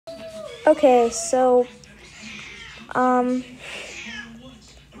Okay, so that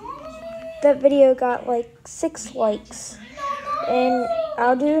video got like 6 likes, and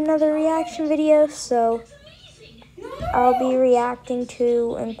I'll do another reaction video, so I'll be reacting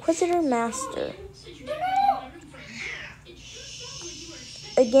to Inquisitormaster.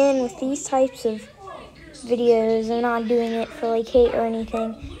 Again, with these types of videos, I'm not doing it for like hate or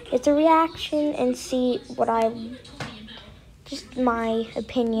anything. It's a reaction and see what just my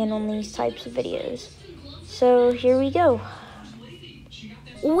opinion on these types of videos. So here we go.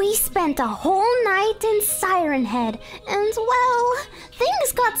 We spent a whole night in Siren Head, and well,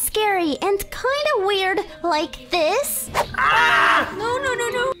 things got scary and kind of weird like this. Ah! No.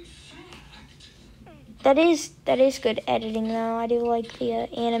 That is good editing though. I do like the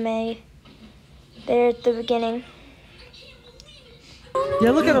anime there at the beginning.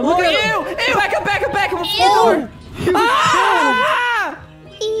 Yeah, look at him, look at him! Ew! Back up! Forward!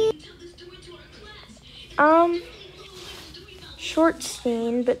 Short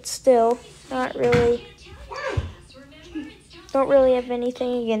scene, but still, not really. Don't really have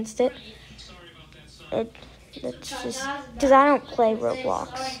anything against it. It's just because I don't play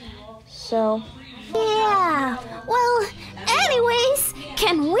Roblox, so. Yeah, well, anyways,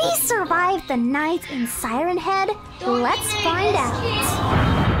 can we survive the night in Siren Head? Let's find out.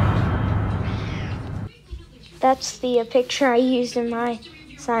 That's the picture I used in my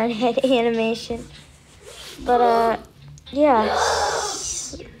Siren Head animation. But, yeah,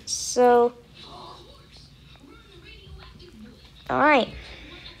 so, alright.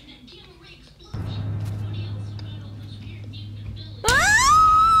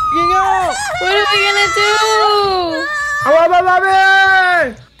 What are we gonna do?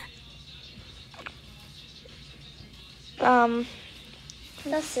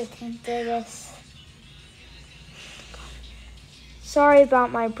 Let's attempt this. Sorry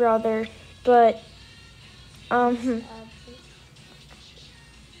about my brother, but, I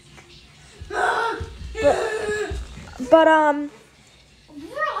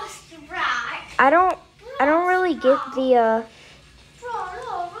don't really get the,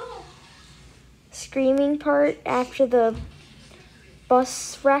 screaming part after the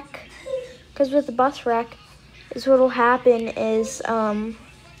bus wreck, because with the bus wreck is what'll happen is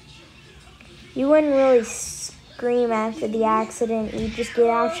you wouldn't really scream after the accident. You just get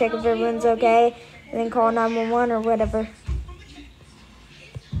out, check if everyone's okay, and then call 911 or whatever.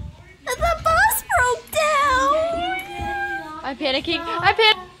 The bus broke down. I'm panicking.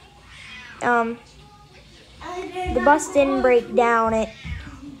 The bus didn't break down. It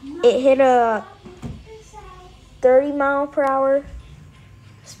hit a 30-mile-per-hour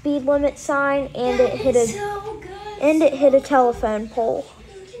speed limit sign, and it hit a telephone pole.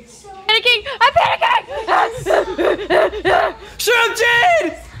 I'm panicking! Shoot him,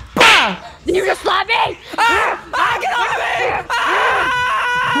 Jade! Bah! Did you just slap me? Get off me!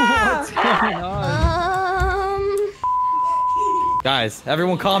 What's going on? Guys,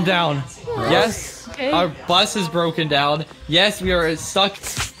 everyone calm down. Yes, our bus is broken down. Yes, we are stuck.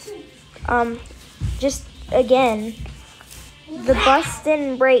 Just again, the bus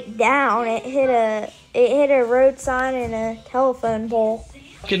didn't break down. It hit a road sign and a telephone pole.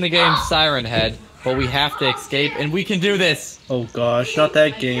 In the game Siren Head, but we have to escape, and we can do this. Oh gosh, not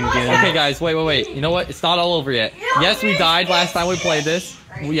that game again. Okay, guys, wait. You know what? It's not all over yet. Yes, we died last time we played this.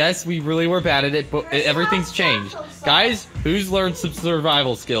 Yes, we really were bad at it, but everything's changed. Guys, who's learned some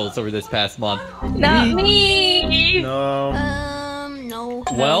survival skills over this past month? Not me! No. No.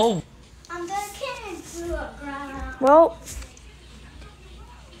 Well,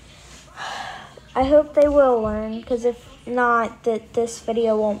 I hope they will learn, because if not, this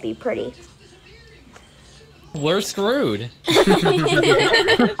video won't be pretty. we're screwed.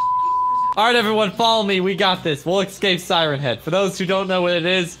 Alright, everyone, follow me. We got this. We'll escape Siren Head. For those who don't know what it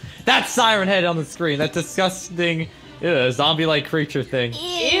is, that's Siren Head on the screen. That disgusting, zombie-like creature thing.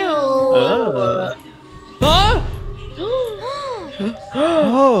 Ew. Huh?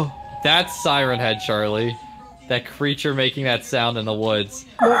 Oh. That's Siren Head, Charlie. That creature making that sound in the woods.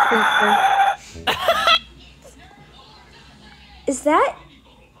 Is that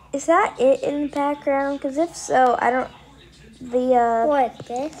it in the background? Because if so, I don't. What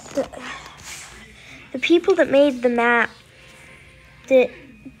this? The people that made the map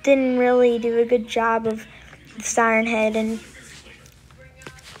didn't really do a good job of Siren Head, and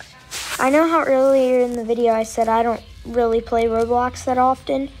I know how earlier in the video I said I don't really play Roblox that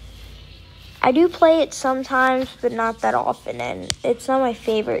often. I do play it sometimes, but not that often, and it's not my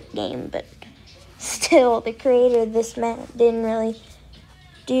favorite game, but still, the creator of this map didn't really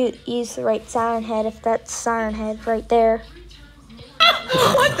use the right Siren Head, if that's Siren Head right there.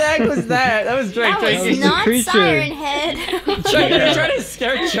 What the heck was that? That was Drake. That Drake, was you not creature. Siren Head. Drake, you trying to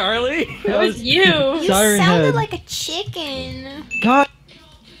scare Charlie? It was you. You Siren sounded Head. like a chicken. God.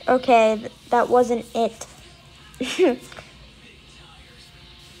 Okay, that wasn't it.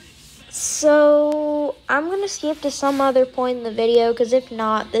 So, I'm going to skip to some other point in the video, because if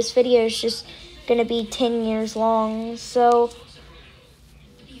not, this video is just going to be 10 years long. So,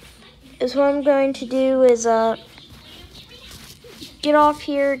 what I'm going to do is, get off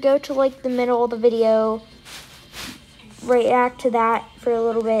here, go to, like, the middle of the video, react to that for a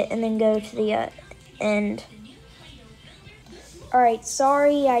little bit, and then go to the end. Alright,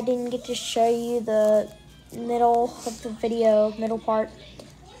 sorry I didn't get to show you the middle of the video, middle part.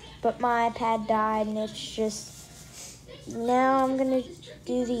 But my iPad died, and it's just, now I'm gonna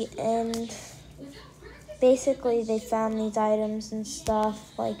do the end. Basically, they found these items and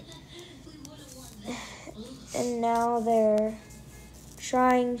stuff, like, and now they're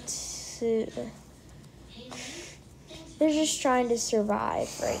trying to, they're just trying to survive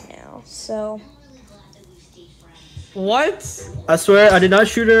right now, so. What? I swear I did not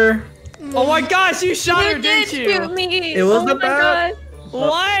shoot her. Oh my gosh, you shot her, You did didn't you? shoot me. It was oh the my bat. God.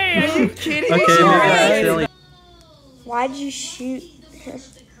 Why? Are you kidding me? Okay, maybe I Charlie? accidentally. Why'd you shoot?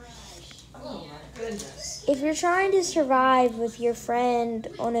 If you're trying to survive with your friend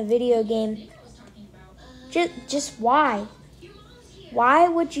on a video game, just why? Why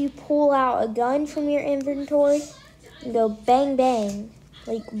would you pull out a gun from your inventory and go bang bang?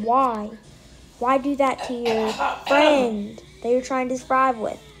 Like, why? Why do that to your friend that you're trying to survive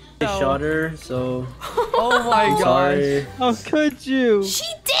with? I shot her, so Oh my gosh. sorry. How could you? She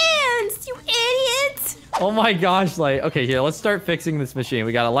danced, you idiot! Oh my gosh, like, okay, here, let's start fixing this machine.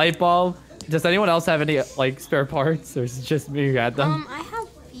 We got a light bulb. Does anyone else have any, like, spare parts? Or is it just me who had them? I have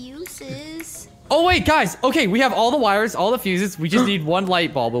fuses. Oh, wait, guys. Okay, we have all the wires, all the fuses. We just need one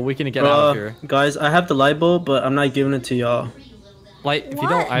light bulb, but we can get out of here. Guys, I have the light bulb, but I'm not giving it to y'all. Light, if you What?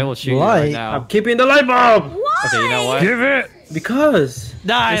 don't, I will shoot you Light? right now. I'm keeping the light bulb! Why? Okay, you know what? Give it! Because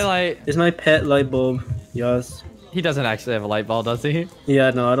Die, Light. it's my pet light bulb. Yes. He doesn't actually have a light bulb, does he? Yeah,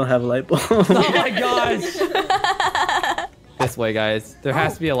 no, I don't have a light bulb. Oh my gosh. This way, guys. There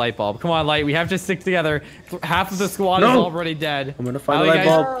has to be a light bulb. Come on, Light. We have to stick together. Half of the squad is No. already dead. I'm gonna find How the you light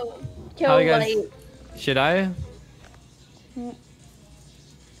guys- bulb. How Kill you guys- Light. Should I?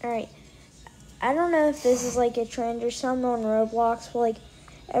 Alright. I don't know if this is like a trend or something on Roblox, but like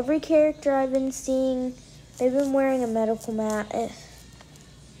every character I've been seeing, they've been wearing a medical mat.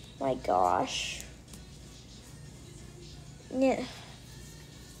 My gosh. Yeah.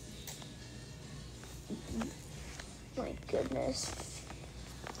 My goodness.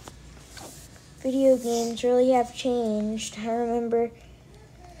 Video games really have changed. I remember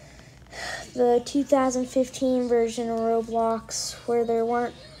the 2015 version of Roblox where there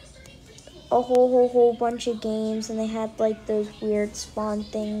weren't a whole bunch of games, and they had like those weird spawn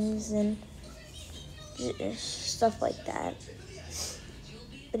things and stuff like that.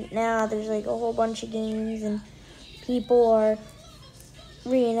 But now there's like a whole bunch of games, and people are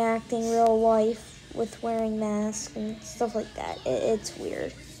reenacting real life with wearing masks and stuff like that. It's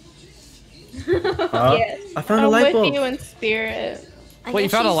weird. Yes. I found a I'm light with bulb. you in spirit. I Wait, you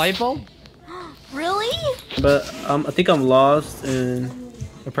guess found a she's- light bulb? Really? But I think I'm lost and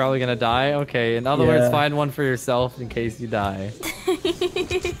You're probably gonna die? Okay, in other Yeah. words, find one for yourself in case you die.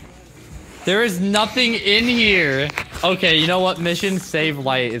 There is nothing in here. Okay, you know what? Mission save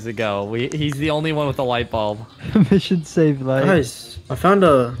Light is a go. He's the only one with a light bulb. Mission save life. guys, I found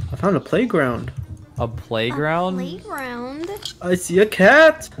a playground. A playground? Playground. I see a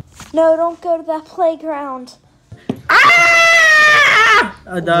cat. No, don't go to that playground.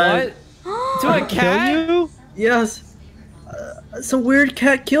 I died. What? To a cat? You? Yes. Some weird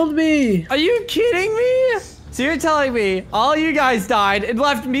cat killed me. Are you kidding me? So you're telling me all you guys died and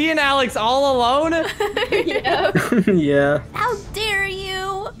left me and Alex all alone? Yeah. Yeah. How dare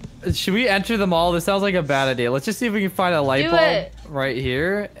you? Should we enter the mall? This sounds like a bad idea. Let's just see if we can find a light Do bulb it. right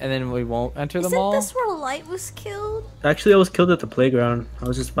here, and then we won't enter the Isn't mall. this where Light was killed? Actually, I was killed at the playground. I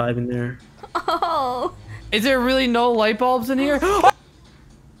was just vibing there. Oh. Is there really no light bulbs in here?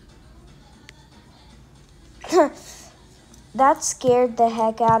 That scared the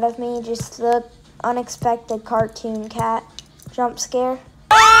heck out of me. Just the unexpected cartoon cat jump scare.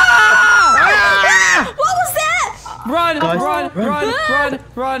 What was that? Run, Guys, run, run. run,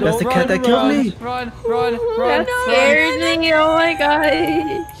 run. That's the run, cat that killed run, me. Run, run, run. That scared me. Oh my gosh.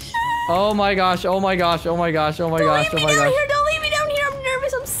 Oh my gosh, oh my gosh, oh my gosh, oh my Don't gosh, leave oh me my down gosh. here. Don't leave me down here. I'm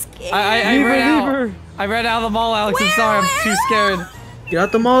nervous. I'm scared. I Leave her, ran leave out. her. I ran out of the mall, Alex. I'm Where? sorry. I'm too Where? scared. Get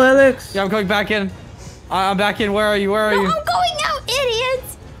out the mall, Alex. Yeah, I'm coming back in. I'm back in. Where are you? Where are No, you? I'm going out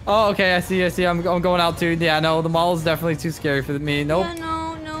Oh, okay, I see. I'm going out too. Yeah, no, the mall is definitely too scary for me. Nope.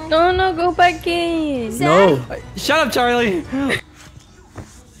 Yeah, no. No, go back in. No. Shut up, Charlie.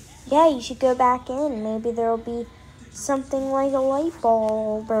 Yeah, you should go back in. Maybe there'll be something like a light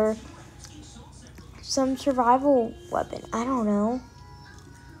bulb or some survival weapon. I don't know.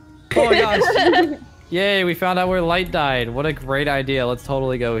 Oh my gosh. Yay, we found out where light died. What a great idea. Let's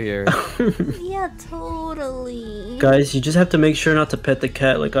totally go here. Yeah, totally. Guys, you just have to make sure not to pet the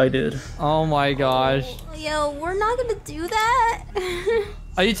cat like I did. Oh my gosh. Yo, we're not gonna do that.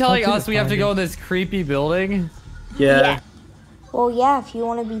 Are you telling I'll us we have to go in this creepy building? Yeah. Well, yeah, if you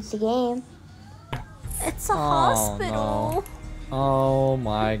want to beat the game. It's a Oh, hospital. Oh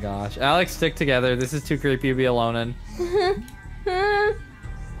my gosh. Alex, stick together. This is too creepy to be alone in.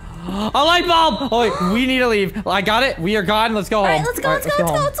 A light bulb! Oh, wait, we need to leave. I got it. We are gone. Let's go home. All right, let's go. Let's home.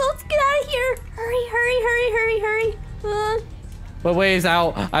 Let's get out of here. Hurry. What way is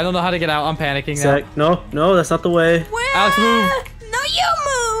out? I don't know how to get out. I'm panicking now. Zach, no, that's not the way. Where? Alex, move. No, you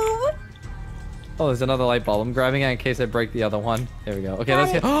move. Oh, there's another light bulb. I'm grabbing it in case I break the other one. There we go. Okay,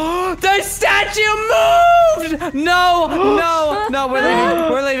 let's get. Oh, the statue moved! No,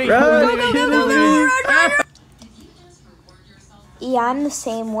 we're leaving. Run, Run. Yeah, I'm the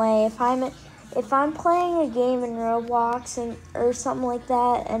same way. If I'm playing a game in Roblox or something like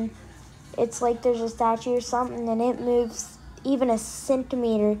that, and it's like there's a statue or something, and it moves even a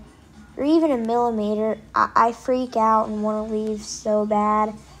centimeter or even a millimeter, I freak out and want to leave so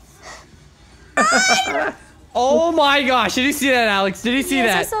bad. Oh my gosh! Did you see that, Alex? Did you see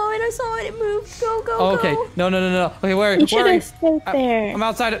that? I saw it. It moved. Go. Oh, okay. No. Okay, where? You should Where? have stayed there. I'm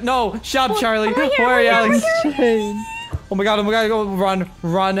outside. No, shut up, Charlie. Where are you, Alex? Oh my god, we gotta go. Run.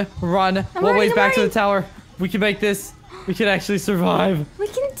 What way's back to the tower? We can make this. We can actually survive. We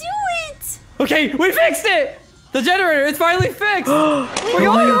can do it. Okay, we fixed it! The generator, it's finally fixed! We're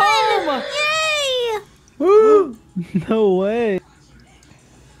going home! Yay! Woo! No way.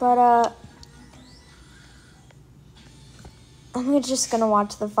 But I'm just gonna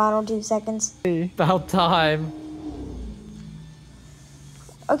watch the final 2 seconds. About time.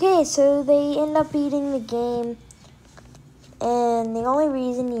 Okay, so they end up beating the game, and the only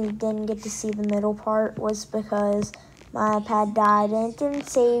reason you didn't get to see the middle part was because my iPad died and it didn't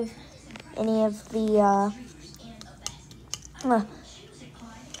save any of the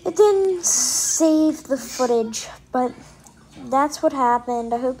it didn't save the footage, but that's what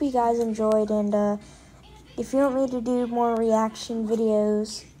happened. I hope you guys enjoyed, and if you want me to do more reaction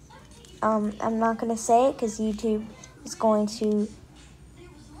videos, I'm not gonna say it because YouTube is going to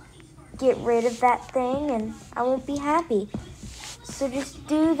get rid of that thing and I won't be happy. So just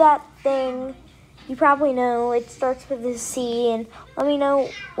do that thing. You probably know it starts with a C, and let me know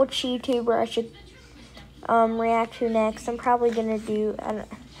which YouTuber I should react to next. I'm probably gonna do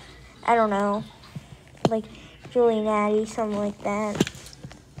I don't know, like Julie Natty, something like that.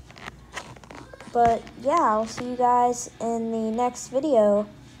 But yeah, I'll see you guys in the next video.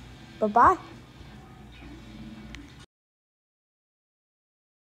 Bye bye.